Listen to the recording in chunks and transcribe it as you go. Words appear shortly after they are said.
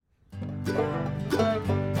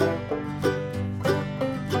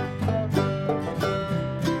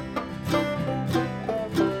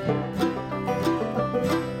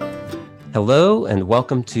Hello, and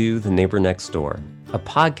welcome to The Neighbor Next Door, a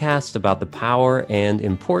podcast about the power and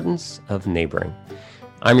importance of neighboring.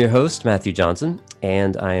 I'm your host, Matthew Johnson,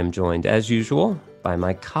 and I am joined, as usual, by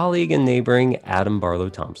my colleague in neighboring, Adam Barlow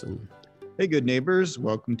Thompson. Hey, good neighbors.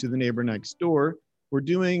 Welcome to The Neighbor Next Door. We're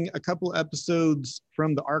doing a couple episodes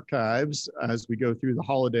from the archives as we go through the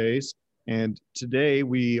holidays. And today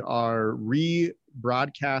we are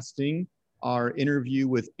rebroadcasting our interview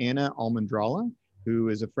with Anna Almendrala, who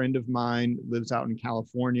is a friend of mine, lives out in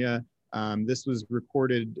California. This was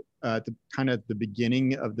recorded at the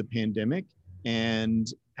beginning of the pandemic and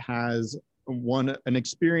has an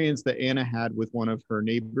experience that Anna had with one of her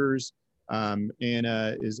neighbors.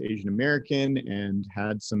 Anna is Asian American and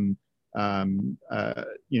had some,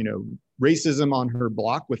 racism on her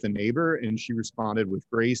block with a neighbor, and she responded with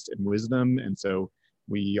grace and wisdom. And so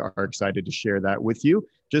we are excited to share that with you.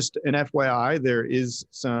 Just an FYI, there is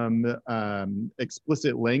some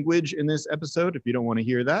explicit language in this episode. If you don't want to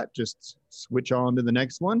hear that, just switch on to the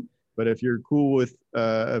next one. But if you're cool with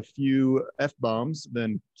a few F-bombs,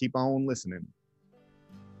 then keep on listening.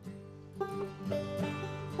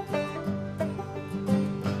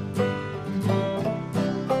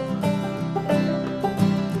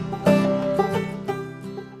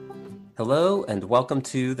 Hello, and welcome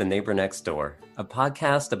to The Neighbor Next Door, a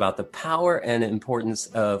podcast about the power and importance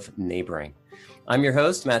of neighboring. I'm your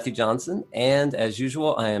host, Matthew Johnson, and as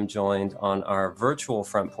usual, I am joined on our virtual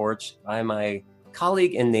front porch by my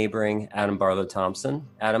colleague in neighboring, Adam Barlow Thompson.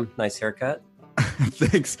 Adam, nice haircut.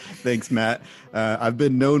 Thanks, Matt. I've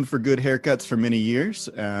been known for good haircuts for many years,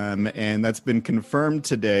 and that's been confirmed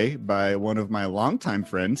today by one of my longtime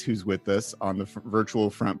friends who's with us on the virtual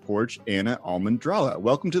front porch, Anna Almendrala.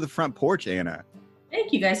 Welcome to the front porch, Anna.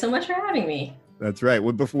 Thank you guys so much for having me. That's right.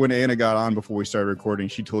 When Anna got on before we started recording,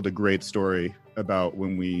 she told a great story about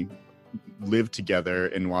when we lived together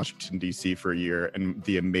in Washington, D.C. for a year and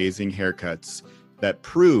the amazing haircuts that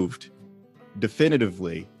proved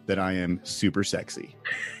definitively that I am super sexy.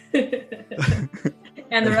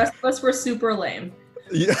 And the rest of us were super lame.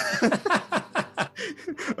 Yeah.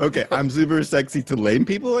 Okay, I'm super sexy to lame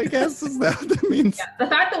people, I guess. Is that what that means? Yeah, the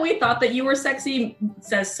fact that we thought that you were sexy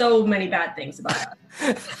says so many bad things about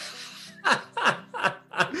us.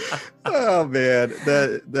 Oh man,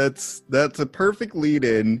 that's a perfect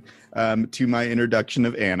lead-in to my introduction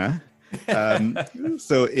of Anna.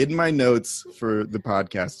 So in my notes for the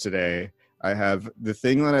podcast today, I have the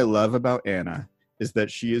thing that I love about Anna is that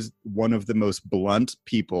she is one of the most blunt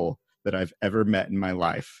people that I've ever met in my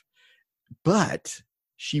life. But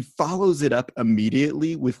she follows it up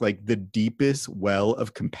immediately with like the deepest well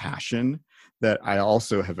of compassion that I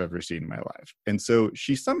also have ever seen in my life. And so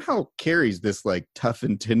she somehow carries this like tough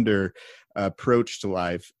and tender approach to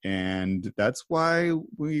life. And that's why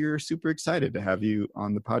we're super excited to have you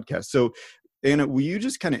on the podcast. So Anna, will you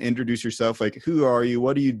just kind of introduce yourself? Like, who are you?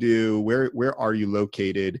 What do you do? Where are you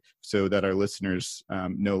located so that our listeners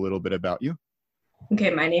know a little bit about you?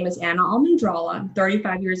 Okay, my name is Anna Almendrala. I'm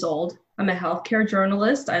 35 years old. I'm a healthcare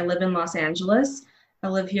journalist. I live in Los Angeles. I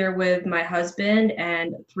live here with my husband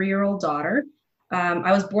and 3-year-old daughter.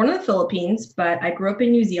 I was born in the Philippines, but I grew up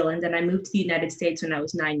in New Zealand and I moved to the United States when I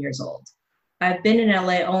was 9 years old. I've been in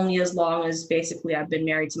LA only as long as basically I've been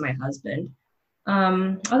married to my husband.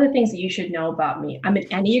 Other things that you should know about me. I'm an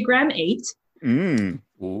Enneagram 8.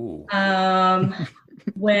 Ooh.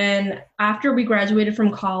 When after we graduated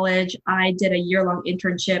from college, I did a year-long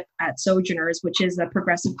internship at Sojourners, which is a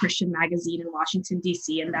progressive Christian magazine in Washington,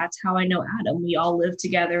 D.C. And that's how I know Adam. We all lived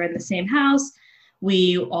together in the same house.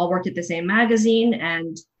 We all worked at the same magazine,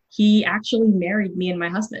 and he actually married me and my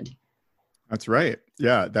husband. That's right.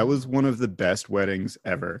 Yeah, that was one of the best weddings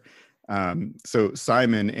ever. So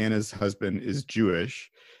Simon, Anna's husband, is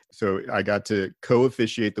Jewish. So I got to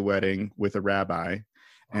co-officiate the wedding with a rabbi.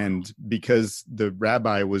 And because the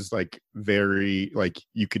rabbi was like very, like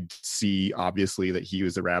you could see obviously that he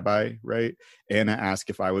was a rabbi, right? Anna asked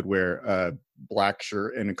if I would wear a black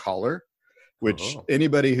shirt and a collar, which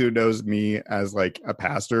anybody who knows me as like a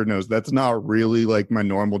pastor knows that's not really like my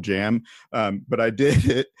normal jam. But I did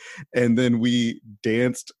it. And then we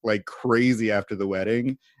danced like crazy after the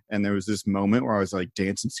wedding. And there was this moment where I was like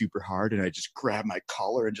dancing super hard and I just grabbed my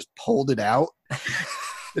collar and just pulled it out.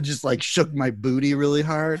 It just like shook my booty really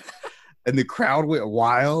hard. And the crowd went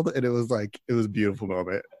wild. And it was a beautiful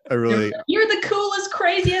moment. You're the coolest,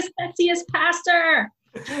 craziest, sexiest pastor.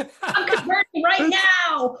 I'm converting right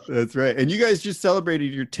now. That's right. And you guys just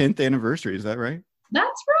celebrated your 10th anniversary. Is that right?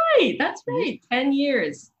 That's right. 10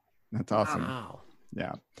 years. That's awesome. Wow.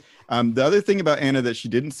 Yeah. The other thing about Anna that she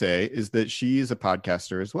didn't say is that she is a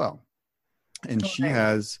podcaster as well. And she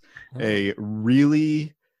has a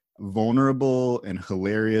really vulnerable and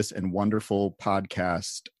hilarious and wonderful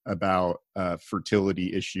podcast about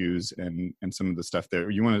fertility issues and some of the stuff there.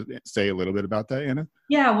 You want to say a little bit about that, Anna?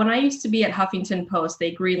 Yeah, when I used to be at Huffington Post,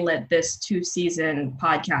 they greenlit this 2-season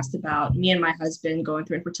podcast about me and my husband going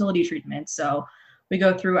through infertility treatment. So we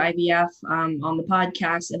go through IVF on the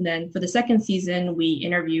podcast. And then for the second season, we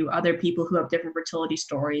interview other people who have different fertility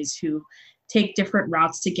stories, who take different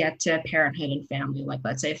routes to get to parenthood and family, like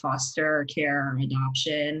let's say foster care,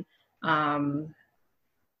 adoption,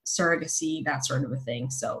 surrogacy, that sort of a thing.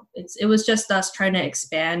 So it was just us trying to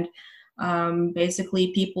expand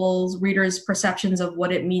basically readers' perceptions of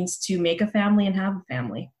what it means to make a family and have a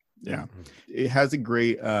family. Yeah. It has a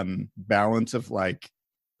great balance of like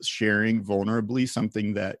sharing vulnerably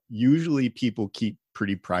something that usually people keep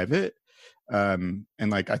pretty private. And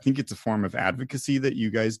like, I think it's a form of advocacy that you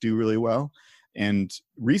guys do really well. And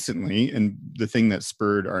recently, and the thing that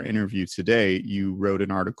spurred our interview today, you wrote an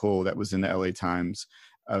article that was in the LA Times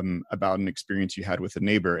about an experience you had with a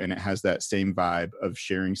neighbor. And it has that same vibe of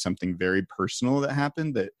sharing something very personal that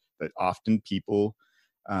happened that often people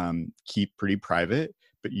keep pretty private,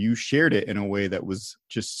 but you shared it in a way that was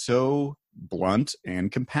just so blunt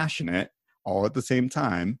and compassionate all at the same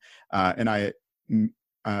time.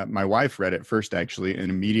 My wife read it first, actually, and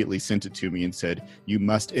immediately sent it to me and said, "You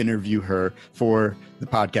must interview her for the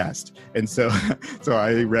podcast." And so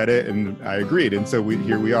I read it and I agreed. And so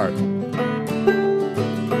here we are.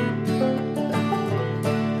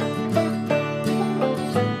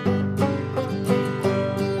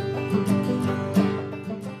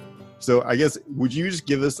 So I guess, would you just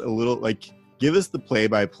give us the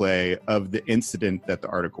play-by-play of the incident that the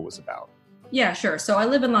article was about? Yeah, sure. So I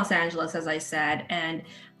live in Los Angeles, as I said, and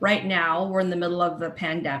right now we're in the middle of the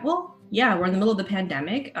pandemic. Well, yeah, we're in the middle of the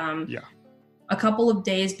pandemic. A couple of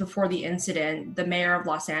days before the incident, the mayor of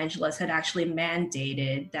Los Angeles had actually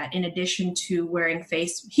mandated that in addition to wearing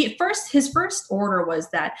his first order was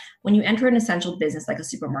that when you enter an essential business like a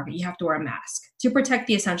supermarket, you have to wear a mask to protect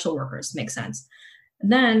the essential workers. Makes sense.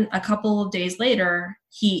 And then a couple of days later,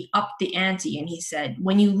 he upped the ante and he said,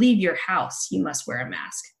 when you leave your house, you must wear a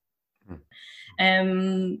mask.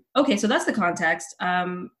 Okay, so that's the context.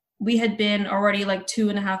 We had been already like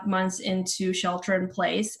 2.5 months into shelter in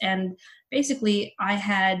place. And basically I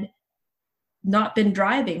had not been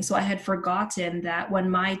driving. So I had forgotten that when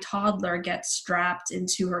my toddler gets strapped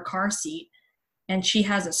into her car seat and she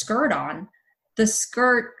has a skirt on, the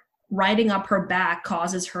skirt riding up her back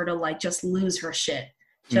causes her to like just lose her shit.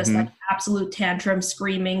 Just like absolute tantrum,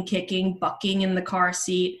 screaming, kicking, bucking in the car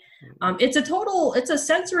seat. It's a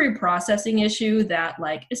sensory processing issue that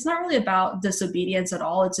like, it's not really about disobedience at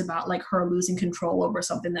all. It's about like her losing control over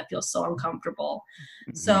something that feels so uncomfortable.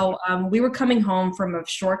 So we were coming home from a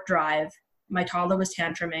short drive. My toddler was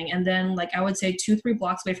tantruming. And then like, I would say 2-3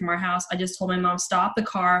 blocks away from our house, I just told my mom, stop the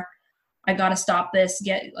car. I got to stop this.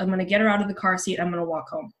 I'm going to get her out of the car seat. I'm going to walk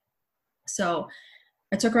home. So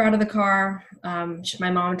I took her out of the car.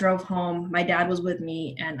 My mom drove home. My dad was with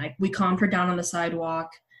me and we calmed her down on the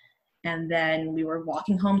sidewalk. And then we were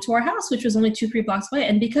walking home to our house, which was only 2-3 blocks away.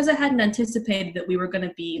 And because I hadn't anticipated that we were going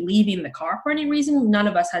to be leaving the car for any reason, none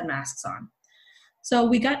of us had masks on. So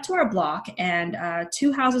we got to our block and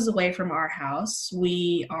 2 houses away from our house,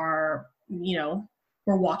 we are,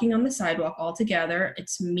 we're walking on the sidewalk all together.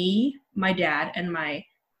 It's me, my dad, and my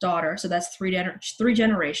daughter. So that's 3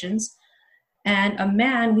 generations.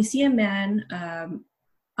 And we see a man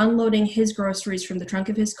unloading his groceries from the trunk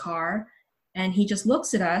of his car. And he just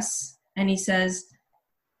looks at us and he says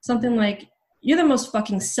something like, "You're the most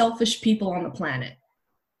fucking selfish people on the planet."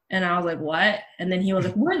 And I was like, "What?" And then he was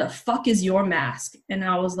like, "Where the fuck is your mask?" And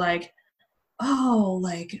I was like, oh,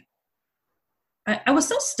 like, I was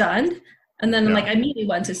so stunned. And then like I immediately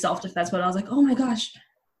went to self-defense, but I was like, oh my gosh,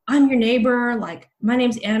 I'm your neighbor. Like, my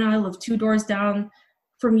name's Anna. I live 2 doors down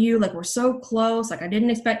from you. Like, we're so close. Like, I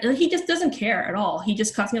didn't expect, he just doesn't care at all. He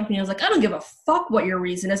just cuts me off and he was like, "I don't give a fuck what your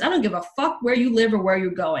reason is. I don't give a fuck where you live or where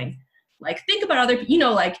you're going. Like, think about other,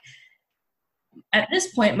 like at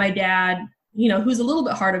this point, my dad, who's a little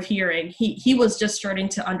bit hard of hearing, he was just starting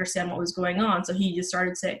to understand what was going on. So he just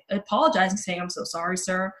started apologizing, saying, "I'm so sorry,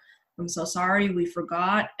 sir. I'm so sorry. We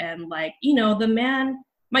forgot." And like, the man,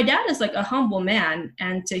 my dad is like a humble man.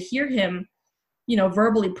 And to hear him,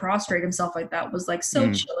 verbally prostrate himself like that was like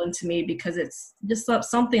so chilling to me, because it's just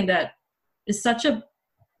something that is such a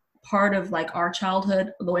part of like our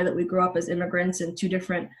childhood, the way that we grew up as immigrants in 2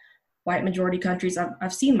 different white majority countries.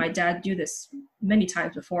 I've seen my dad do this many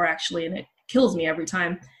times before, actually, and it kills me every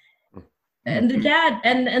time. And the dad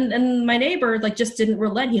and my neighbor like just didn't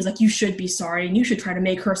relent. He's like, you should be sorry and you should try to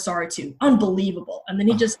make her sorry too. Unbelievable. And then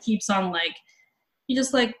he just keeps on like,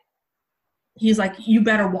 he's like, you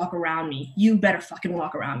better walk around me. You better fucking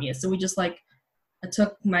walk around me. So we just like, I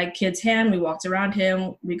took my kid's hand, we walked around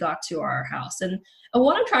him, we got to our house. And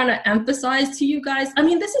what I'm trying to emphasize to you guys, I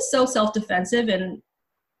mean, this is so self-defensive, and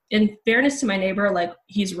in fairness to my neighbor, like,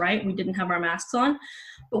 he's right, we didn't have our masks on,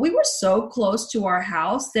 but we were so close to our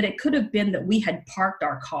house that it could have been that we had parked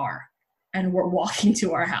our car and were walking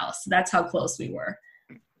to our house. That's how close we were.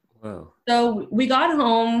 Wow. So we got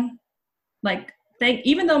home, like,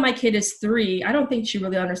 even though my kid is 3, I don't think she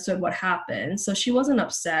really understood what happened. So she wasn't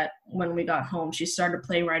upset when we got home. She started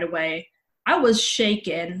playing right away. I was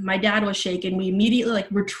shaken. My dad was shaken. We immediately like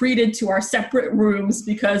retreated to our separate rooms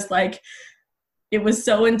because like it was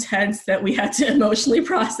so intense that we had to emotionally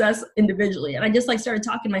process individually. And I just like started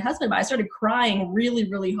talking to my husband about it. I started crying really,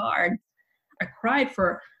 really hard. I cried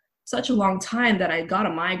for such a long time that I got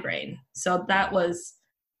a migraine. So that was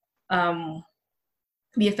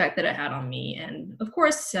the effect that it had on me. And of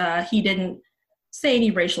course, he didn't say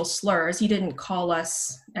any racial slurs. He didn't call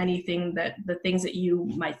us anything that the things that you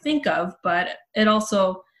might think of, but it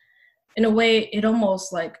also, in a way, it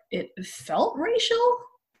almost like it felt racial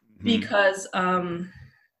because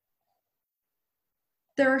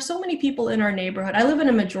there are so many people in our neighborhood. I live in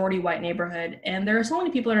a majority white neighborhood, and there are so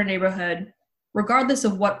many people in our neighborhood, regardless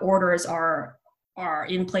of what orders are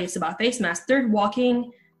in place about face masks, they're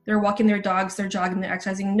walking their dogs, they're jogging, they're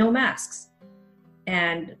exercising, no masks.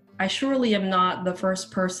 And I surely am not the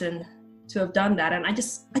first person to have done that. And I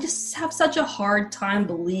just have such a hard time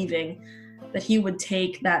believing that he would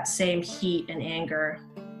take that same heat and anger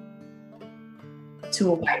to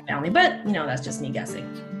a white family. But, you know, that's just me guessing.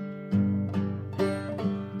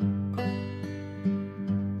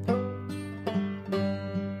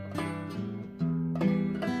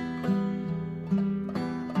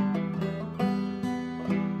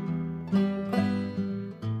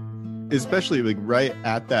 Especially like right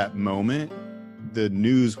at that moment, the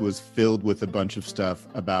news was filled with a bunch of stuff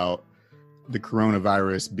about the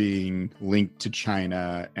coronavirus being linked to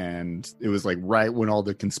China. And it was like right when all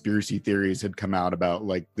the conspiracy theories had come out about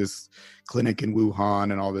like this clinic in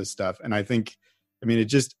Wuhan and all this stuff. And I think, I mean,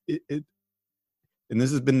 and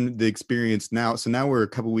this has been the experience now. So now we're a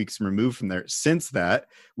couple weeks removed from there. Since that,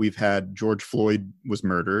 we've had George Floyd was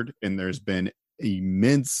murdered, and there's been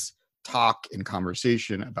immense talk and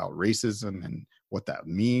conversation about racism and what that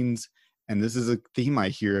means. And this is a theme I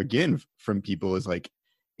hear again from people, is like,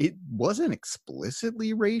 it wasn't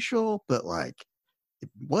explicitly racial, but like it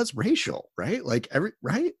was racial, right? Like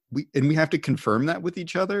we have to confirm that with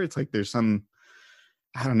each other. It's like there's some,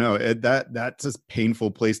 I don't know, that's a painful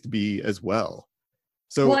place to be as well.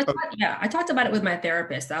 So well, I talked about it with my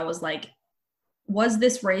therapist. I was like, was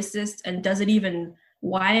this racist, and does it even,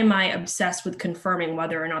 why am I obsessed with confirming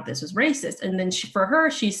whether or not this was racist? And then for her,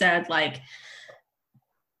 she said, like,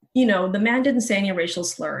 you know, the man didn't say any racial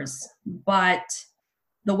slurs, but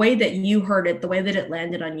the way that you heard it, the way that it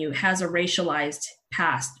landed on you has a racialized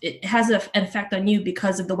past. It has an effect on you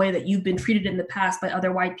because of the way that you've been treated in the past by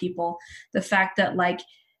other white people. The fact that like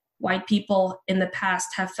white people in the past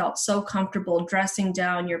have felt so comfortable dressing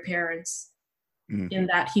down your parents in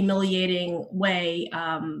that humiliating way.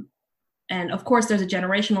 And of course, there's a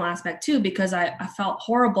generational aspect too, because I felt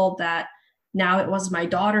horrible that now it was my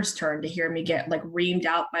daughter's turn to hear me get like reamed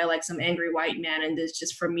out by like some angry white man. And it's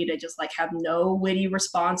just for me to just like have no witty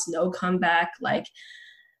response, no comeback. Like,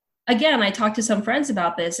 again, I talked to some friends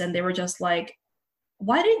about this, and they were just like,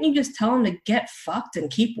 why didn't you just tell him to get fucked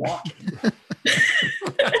and keep walking?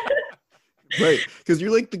 Right. Because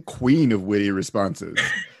you're like the queen of witty responses.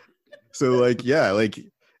 So like, yeah, like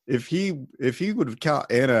if he would have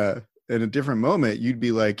caught Anna in a different moment, you'd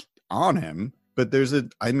be like on him. But there's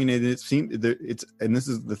and this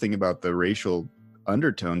is the thing about the racial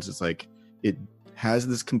undertones. It's like it has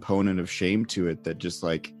this component of shame to it that just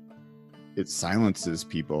like it silences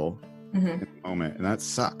people in the moment, and that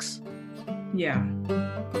sucks. Yeah.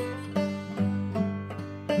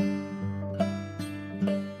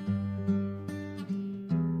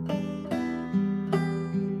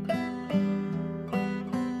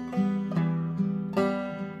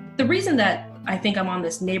 The reason that I think I'm on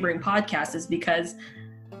this neighboring podcast is because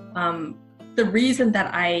the reason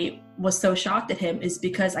that I was so shocked at him is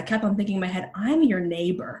because I kept on thinking in my head, I'm your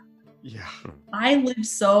neighbor. Yeah. I live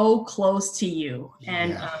so close to you.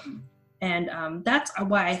 And yeah. That's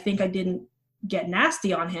why I think I didn't get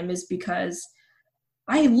nasty on him, is because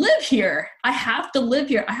I live here. I have to live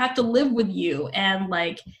here. I have to live with you. And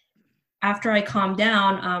like, after I calmed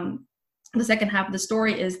down, the second half of the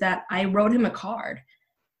story is that I wrote him a card.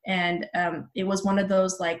 And it was one of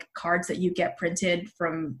those like cards that you get printed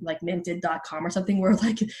from like minted.com or something, where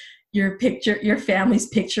like your family's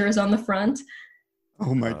picture is on the front.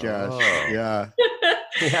 Oh my gosh. Yeah.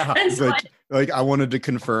 Yeah. And so like I wanted to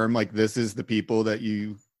confirm, like, this is the people that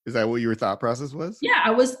is that what your thought process was? yeah,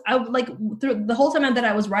 I like through the whole time that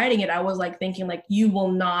I was writing it, I was like thinking like, you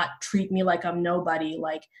will not treat me like I'm nobody.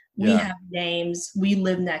 Like we have names, we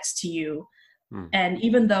live next to you. And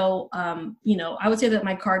even though, I would say that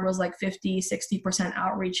my card was like 50-60%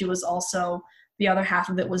 outreach, it was also the other half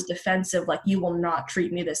of it was defensive. Like, you will not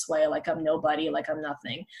treat me this way. Like I'm nobody, like I'm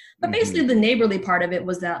nothing. But basically the neighborly part of it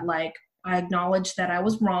was that like, I acknowledged that I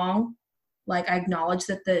was wrong. Like I acknowledged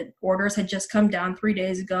that the orders had just come down 3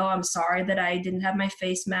 days ago. I'm sorry that I didn't have my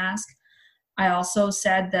face mask. I also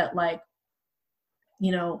said that like,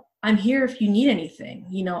 I'm here if you need anything.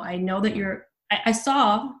 I know that I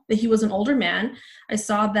saw that he was an older man. I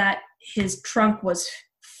saw that his trunk was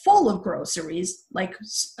full of groceries, like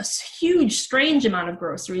a huge, strange amount of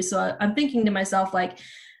groceries. So I'm thinking to myself, like,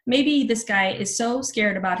 maybe this guy is so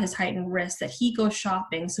scared about his heightened risk that he goes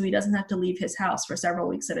shopping so he doesn't have to leave his house for several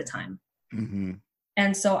weeks at a time.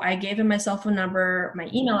 And so I gave him my cell phone number, my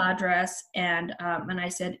email address, and I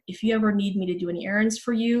said, if you ever need me to do any errands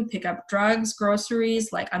for you, pick up drugs,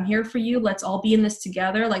 groceries, like I'm here for you. Let's all be in this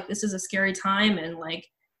together. Like this is a scary time, and like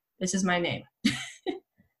this is my name.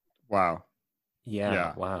 Wow.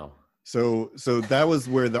 Yeah. Wow. So that was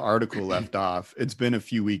where the article left off. It's been a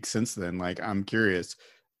few weeks since then. Like, I'm curious,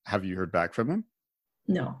 have you heard back from him?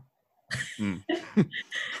 No.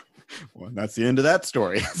 Well, that's the end of that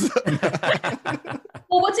story.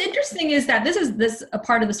 Well, what's interesting is that this a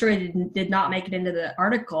part of the story did not make it into the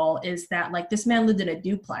article, is that like this man lived in a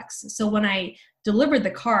duplex. So when I delivered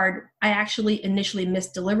the card, I actually initially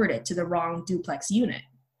misdelivered it to the wrong duplex unit.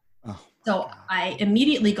 So I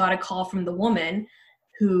immediately got a call from the woman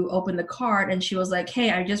who opened the card, and she was like,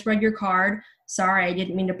 hey, I just read your card. Sorry, I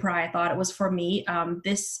didn't mean to pry. I thought it was for me.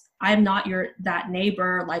 I'm not that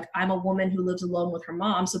neighbor. Like I'm a woman who lives alone with her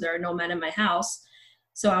mom. So there are no men in my house.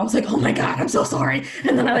 So I was like, oh my God, I'm so sorry.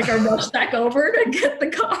 And then I rushed back over to get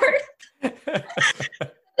the card. At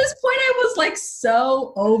this point, I was like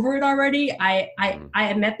so over it already.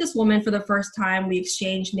 I met this woman for the first time. We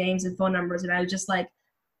exchanged names and phone numbers. And I was just like,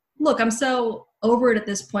 look, I'm so over it at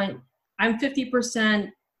this point. I'm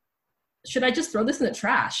 50%. Should I just throw this in the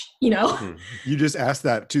trash? You just asked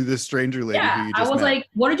that to this stranger lady who you just I was met. like,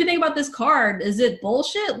 what did you think about this card? Is it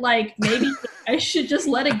bullshit? Like maybe I should just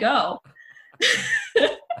let it go.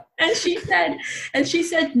 And she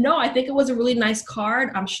said, no, I think it was a really nice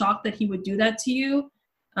card. I'm shocked that he would do that to you.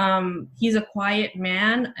 He's a quiet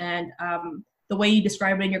man. And the way you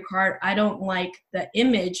describe it in your card, I don't like the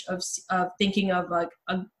image of thinking of like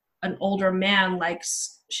an older man like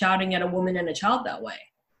shouting at a woman and a child that way.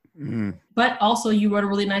 But also you wrote a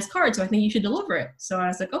really nice card, so I think you should deliver it. So I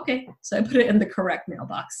was like, okay. So I put it in the correct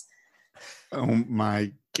mailbox. Oh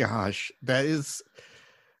my gosh. That is...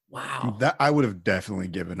 Wow. That I would have definitely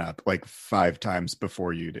given up like 5 times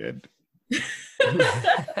before you did.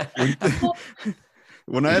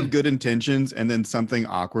 When I have good intentions and then something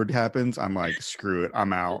awkward happens, I'm like, screw it,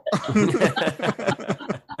 I'm out.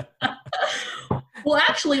 Well,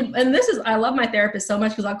 actually, and I love my therapist so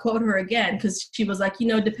much because I'll quote her again, because she was like,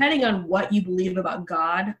 depending on what you believe about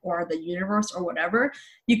God or the universe or whatever,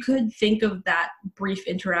 you could think of that brief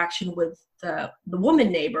interaction with the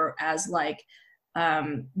woman neighbor as like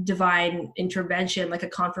divine intervention, like a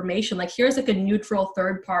confirmation. Like here's like a neutral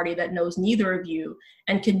third party that knows neither of you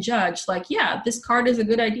and can judge like, yeah, this card is a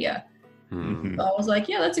good idea. So I was like,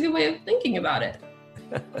 yeah, that's a good way of thinking about it.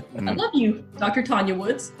 I love you, Dr. Tanya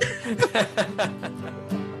Woods.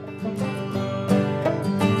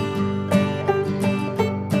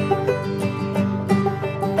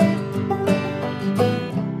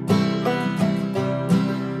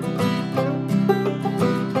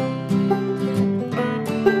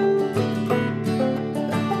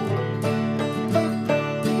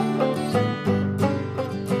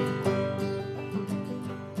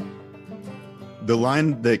 The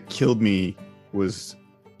line that killed me was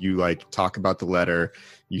you like talk about the letter,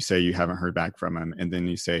 you say you haven't heard back from him, and then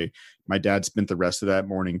you say, my dad spent the rest of that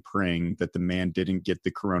morning praying that the man didn't get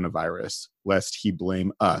the coronavirus, lest he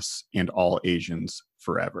blame us and all Asians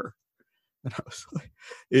forever. And I was like,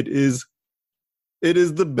 it is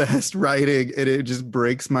the best writing, and it just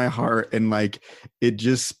breaks my heart. And like, it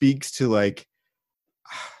just speaks to like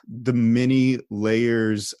the many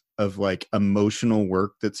layers of like emotional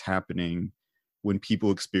work that's happening when people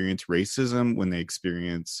experience racism, when they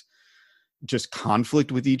experience just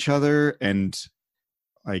conflict with each other. And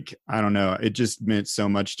like, I don't know, it just meant so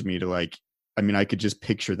much to me to like, I mean, I could just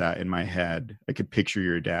picture that in my head. I could picture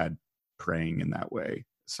your dad praying in that way.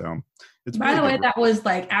 So it's By really the way, good. that was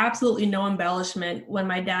like absolutely no embellishment. When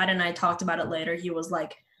my dad and I talked about it later, he was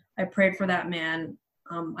like, I prayed for that man.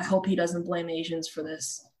 I hope he doesn't blame Asians for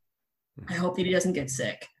this. I hope that he doesn't get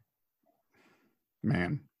sick.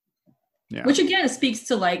 Man. Yeah. Which again speaks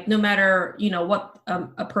to like, no matter, what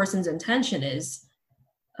a person's intention is,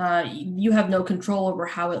 you have no control over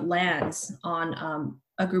how it lands on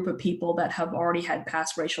a group of people that have already had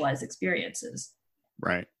past racialized experiences.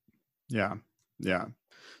 Right. Yeah. Yeah.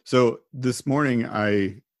 So this morning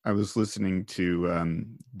I was listening to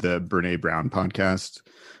the Brene Brown podcast,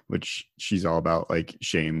 which she's all about like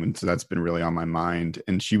shame. And so that's been really on my mind.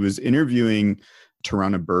 And she was interviewing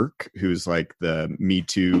Tarana Burke, who's like the Me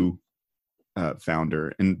Too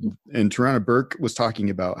founder. And Tarana Burke was talking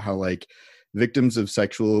about how like victims of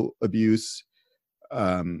sexual abuse,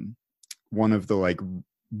 one of the like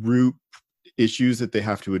root issues that they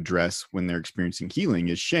have to address when they're experiencing healing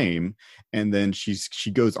is shame. And then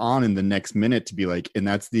she goes on in the next minute to be like, and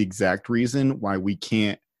that's the exact reason why we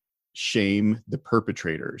can't shame the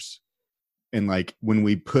perpetrators. And like when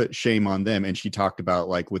we put shame on them, and she talked about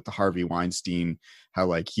like with the Harvey Weinstein, how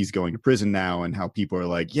like he's going to prison now and how people are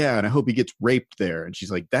like, yeah, and I hope he gets raped there. And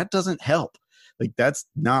she's like, that doesn't help. Like that's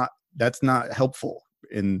not helpful.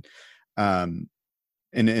 And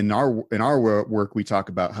in our work, we talk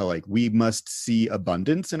about how like we must see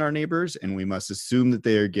abundance in our neighbors, and we must assume that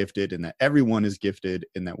they are gifted and that everyone is gifted,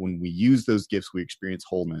 and that when we use those gifts, we experience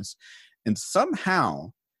wholeness. And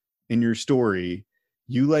somehow in your story,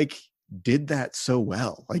 you like did that so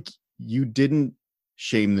well. Like you didn't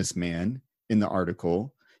shame this man in the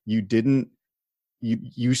article. You didn't,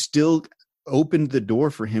 you still opened the door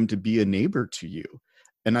for him to be a neighbor to you.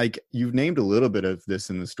 And like you've named a little bit of this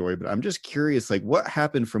in the story, but I'm just curious, like what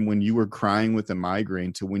happened from when you were crying with a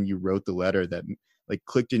migraine to when you wrote the letter that like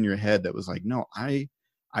clicked in your head that was like, no, I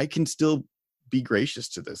can still be gracious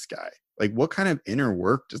to this guy. Like what kind of inner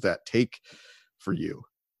work does that take for you?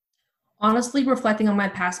 Honestly, reflecting on my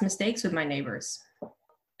past mistakes with my neighbors.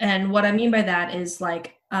 And what I mean by that is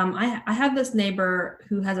like, I have this neighbor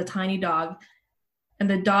who has a tiny dog, and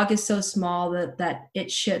the dog is so small that it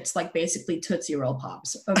shits like basically Tootsie Roll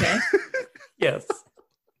Pops. Okay. Yes.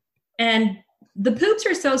 And the poops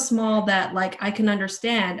are so small that like I can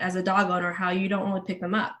understand as a dog owner how you don't want to pick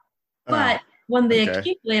them up. But when they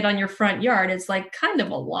accumulate on your front yard, it's like kind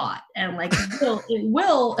of a lot. And like it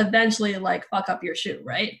will eventually like fuck up your shoe,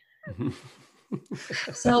 right?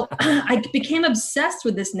 So I became obsessed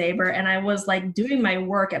with this neighbor, and I was like doing my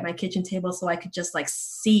work at my kitchen table so I could just like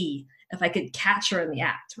see if I could catch her in the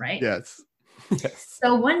act, right? Yes.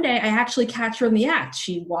 So one day I actually catch her in the act.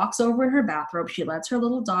 She walks over in her bathrobe, she lets her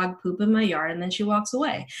little dog poop in my yard, and then she walks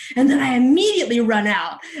away. And then I immediately run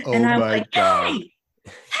out and I'm like,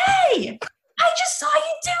 hey, I just saw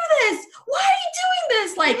you do this. Why are you doing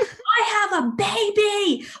this? Like, I have a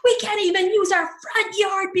baby. We can't even use our front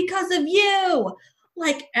yard because of you.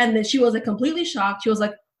 Like, and then she was like completely shocked. She was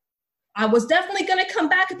like, I was definitely going to come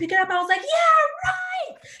back and pick it up. I was like, yeah,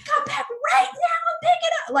 right. Come back right now and pick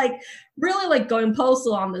it up. Like, really like going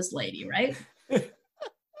postal on this lady, right?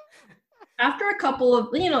 After a couple of,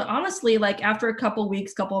 honestly, like after a couple of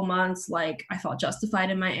weeks, couple of months, like I felt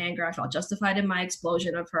justified in my anger. I felt justified in my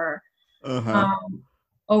explosion of her.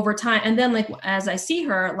 Over time. And then like as I see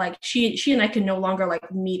her, like she and I can no longer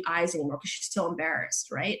like meet eyes anymore because she's still embarrassed,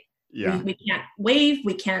 right? Yeah. We can't wave,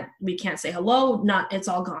 we can't say hello, it's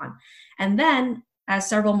all gone. And then as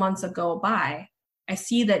several months go by, I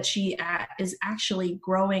see that she is actually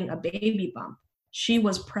growing a baby bump. She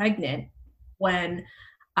was pregnant when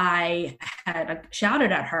I had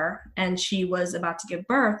shouted at her, and she was about to give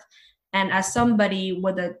birth. And as somebody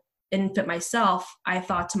with an infant myself, I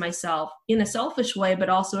thought to myself in a selfish way, but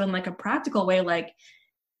also in like a practical way, like,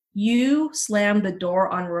 you slammed the door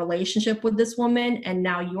on a relationship with this woman, and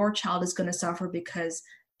now your child is going to suffer because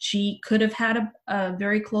she could have had a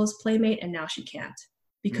very close playmate, and now she can't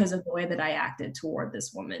because of the way that I acted toward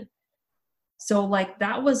this woman. So like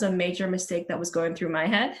that was a major mistake that was going through my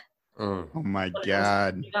head. Oh my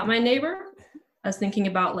God. About my neighbor, I was thinking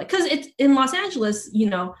about like, because it's in Los Angeles,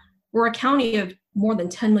 we're a county of more than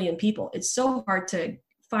 10 million people. It's so hard to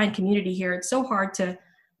find community here. It's so hard to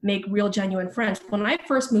make real, genuine friends. When I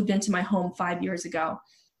first moved into my home 5 years ago,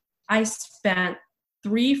 I spent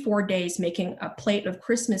 3-4 days making a plate of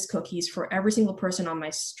Christmas cookies for every single person on my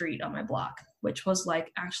street, on my block, which was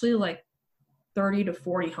like actually like 30 to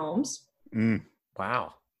 40 homes.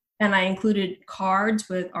 Wow. And I included cards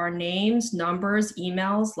with our names, numbers,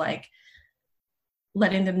 emails. Like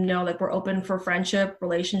letting them know like we're open for friendship,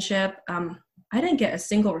 relationship. I didn't get a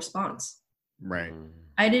single response. Right.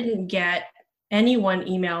 I didn't get anyone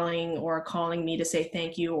emailing or calling me to say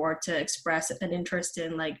thank you or to express an interest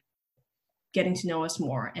in like getting to know us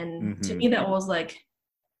more. And to me, that was like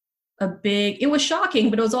it was shocking,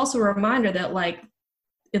 but it was also a reminder that like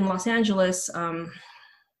in Los Angeles,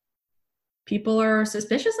 people are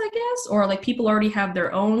suspicious, I guess, or like people already have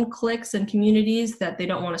their own cliques and communities that they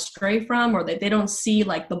don't want to stray from, or that they don't see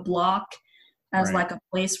like the block as like a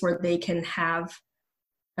place where they can have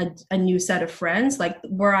a new set of friends. Like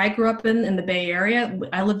where I grew up in the Bay Area,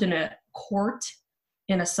 I lived in a court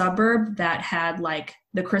in a suburb that had like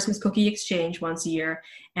the Christmas cookie exchange once a year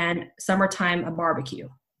and summertime a barbecue.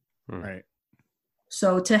 Right.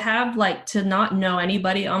 So to have like to not know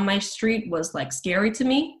anybody on my street was like scary to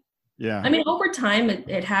me. Yeah. I mean, over time,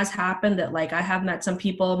 it has happened that like I have met some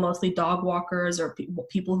people, mostly dog walkers or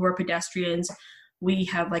people who are pedestrians. We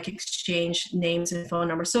have like exchanged names and phone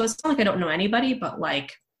numbers. So it's not like I don't know anybody, but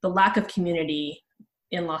like the lack of community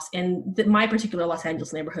in my particular Los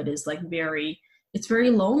Angeles neighborhood is like it's very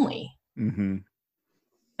lonely. Mm-hmm.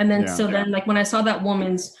 And then, then like when I saw that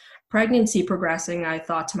woman's pregnancy progressing, I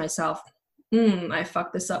thought to myself, I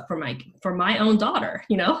fucked this up for my own daughter,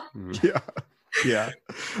 you know? Yeah. Yeah.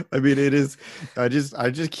 I mean, it is, I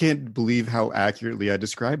just can't believe how accurately I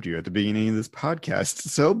described you at the beginning of this podcast.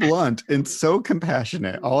 So blunt and so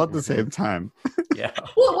compassionate all at the same time. Yeah.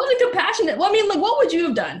 Well, it wasn't compassionate. Well, I mean, like, what would you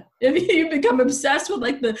have done if you become obsessed with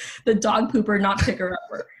like the dog pooper, not picker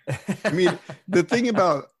upper? I mean, the thing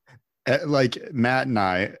about like Matt and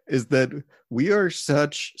I is that we are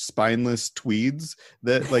such spineless tweeds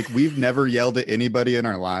that like we've never yelled at anybody in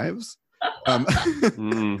our lives.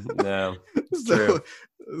 No, so,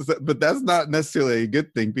 but that's not necessarily a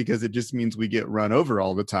good thing because it just means we get run over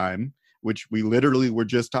all the time, which we literally were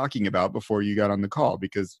just talking about before you got on the call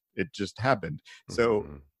because it just happened. So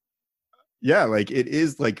yeah, like it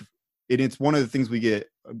is like it's one of the things we get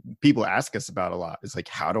people ask us about a lot. It's like,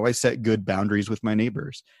 how do I set good boundaries with my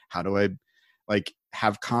neighbors? How do I like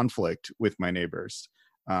have conflict with my neighbors?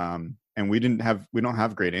 And we don't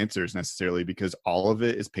have great answers necessarily because all of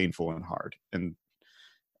it is painful and hard and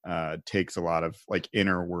takes a lot of like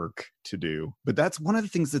inner work to do. But that's one of the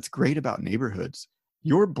things that's great about neighborhoods.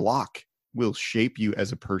 Your block will shape you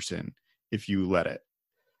as a person if you let it.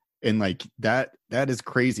 And like that is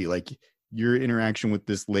crazy. Like your interaction with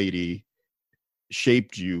this lady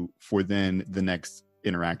shaped you for then the next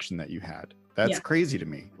interaction that you had. That's crazy to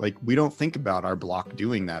me. Like we don't think about our block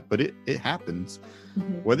doing that, but it happens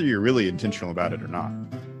whether you're really intentional about it or not.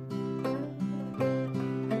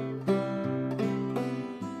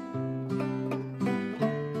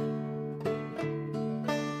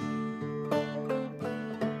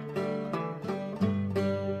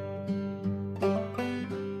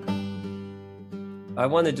 I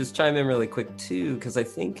want to just chime in really quick too, because I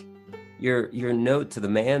think your note to the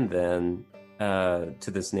man then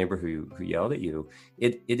to this neighbor who yelled at you,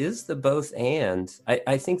 it is the both and.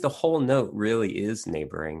 I think the whole note really is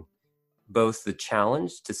neighboring, both the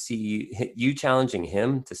challenge to see you challenging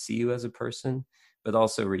him to see you as a person, but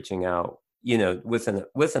also reaching out, you know, with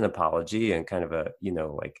an apology and kind of a, you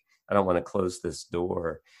know, like, I don't want to close this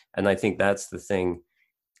door. And I think that's the thing.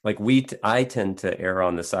 Like I tend to err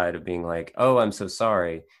on the side of being like, oh, I'm so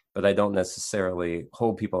sorry, but I don't necessarily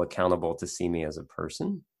hold people accountable to see me as a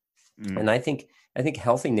person. And I think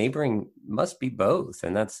healthy neighboring must be both.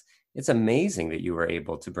 And it's amazing that you were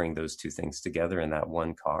able to bring those two things together in that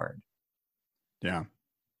one card. Yeah.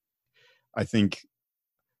 I think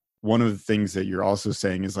one of the things that you're also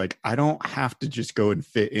saying is like, I don't have to just go and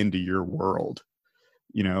fit into your world.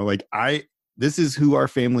 You know, like this is who our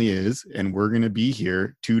family is, and we're going to be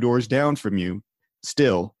here 2 doors down from you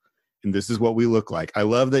still. And this is what we look like. I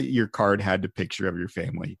love that your card had the picture of your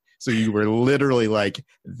family. So you were literally like,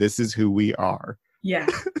 this is who we are. Yeah.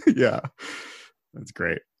 Yeah. That's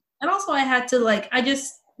great. And also I had to like, I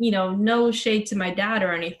just, you know, no shade to my dad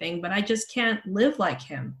or anything, but I just can't live like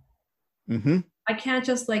him. I can't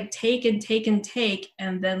just like take and take and take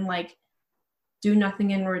and then like do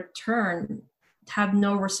nothing in return, have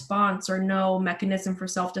no response or no mechanism for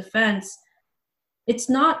self-defense.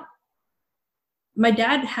 It's not, my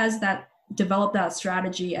dad has developed that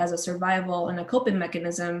strategy as a survival and a coping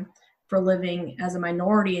mechanism for living as a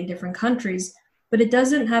minority in different countries, but it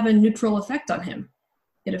doesn't have a neutral effect on him.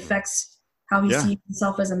 It affects how he sees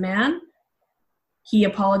himself as a man. He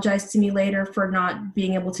apologized to me later for not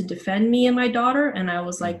being able to defend me and my daughter. And I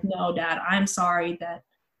was like, no, Dad, I'm sorry that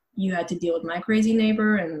you had to deal with my crazy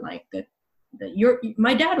neighbor. And like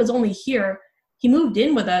my dad was only here. He moved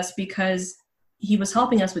in with us because he was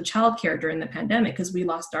helping us with childcare during the pandemic because we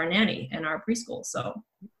lost our nanny and our preschool. So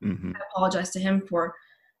I apologize to him for,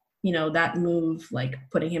 that move, like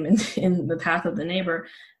putting him in the path of the neighbor.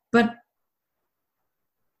 But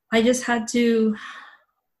I just I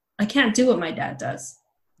can't do what my dad does.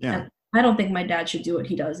 Yeah. And I don't think my dad should do what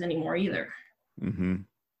he does anymore either.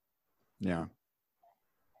 Yeah.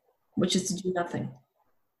 Which is to do nothing.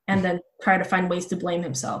 And then try to find ways to blame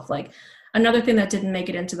himself. Like, another thing that didn't make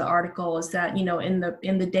it into the article is that, in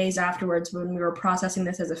the days afterwards, when we were processing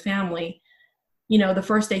this as a family, the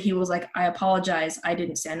first day he was like, I apologize, I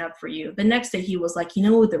didn't stand up for you. The next day he was like,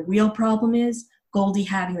 what the real problem is? Goldie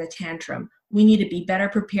having the tantrum. We need to be better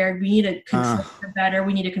prepared. We need to control her better.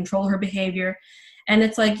 We need to control her behavior. And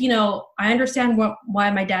it's like, I understand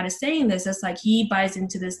why my dad is saying this. It's like he buys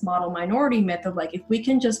into this model minority myth of like, if we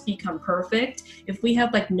can just become perfect, if we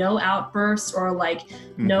have like no outbursts or like,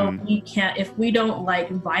 no, we can't, if we don't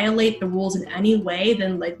like violate the rules in any way,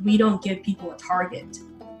 then like we don't give people a target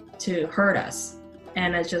to hurt us.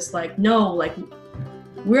 And it's just like, no, like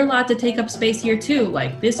we're allowed to take up space here too.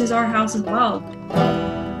 Like this is our house as well.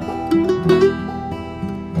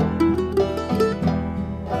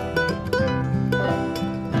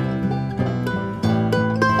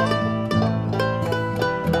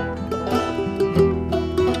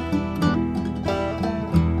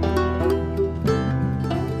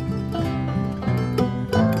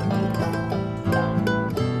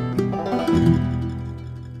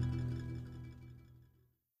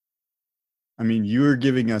 I mean, you are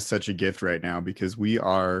giving us such a gift right now because we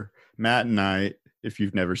are, Matt and I, if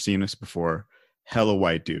you've never seen us before, hella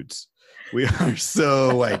white dudes. We are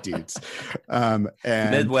so white dudes. And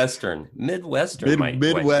Midwestern.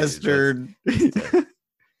 Midwestern.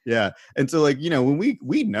 Yeah. And so like, when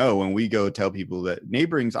when we go tell people that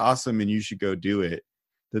neighboring's awesome and you should go do it,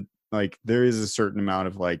 that like there is a certain amount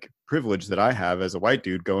of like privilege that I have as a white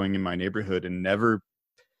dude going in my neighborhood and never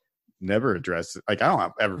address it. Like I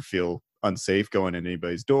don't ever feel unsafe going in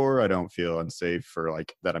anybody's door. I don't feel unsafe for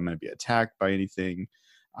like that I'm going to be attacked by anything.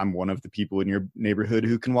 I'm one of the people in your neighborhood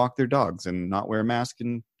who can walk their dogs and not wear a mask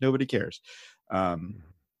and nobody cares. And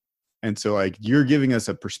so like you're giving us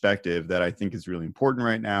a perspective that I think is really important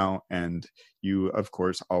right now. And you, of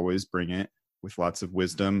course, always bring it with lots of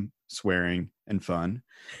wisdom, swearing, and fun.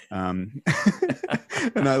 And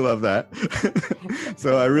I love that.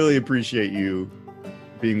 So I really appreciate you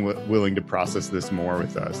being willing to process this more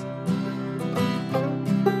with us.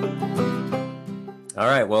 All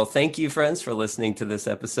right. Well, thank you, friends, for listening to this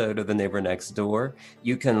episode of The Neighbor Next Door.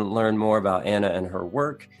 You can learn more about Anna and her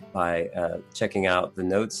work by checking out the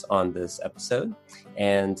notes on this episode.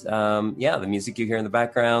 And the music you hear in the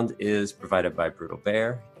background is provided by Brutal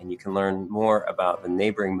Bear. And you can learn more about the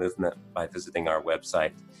neighboring movement by visiting our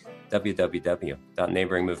website,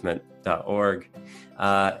 www.neighboringmovement.org.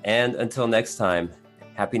 And until next time,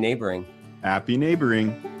 happy neighboring. Happy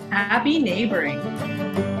neighboring. Happy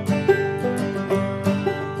neighboring.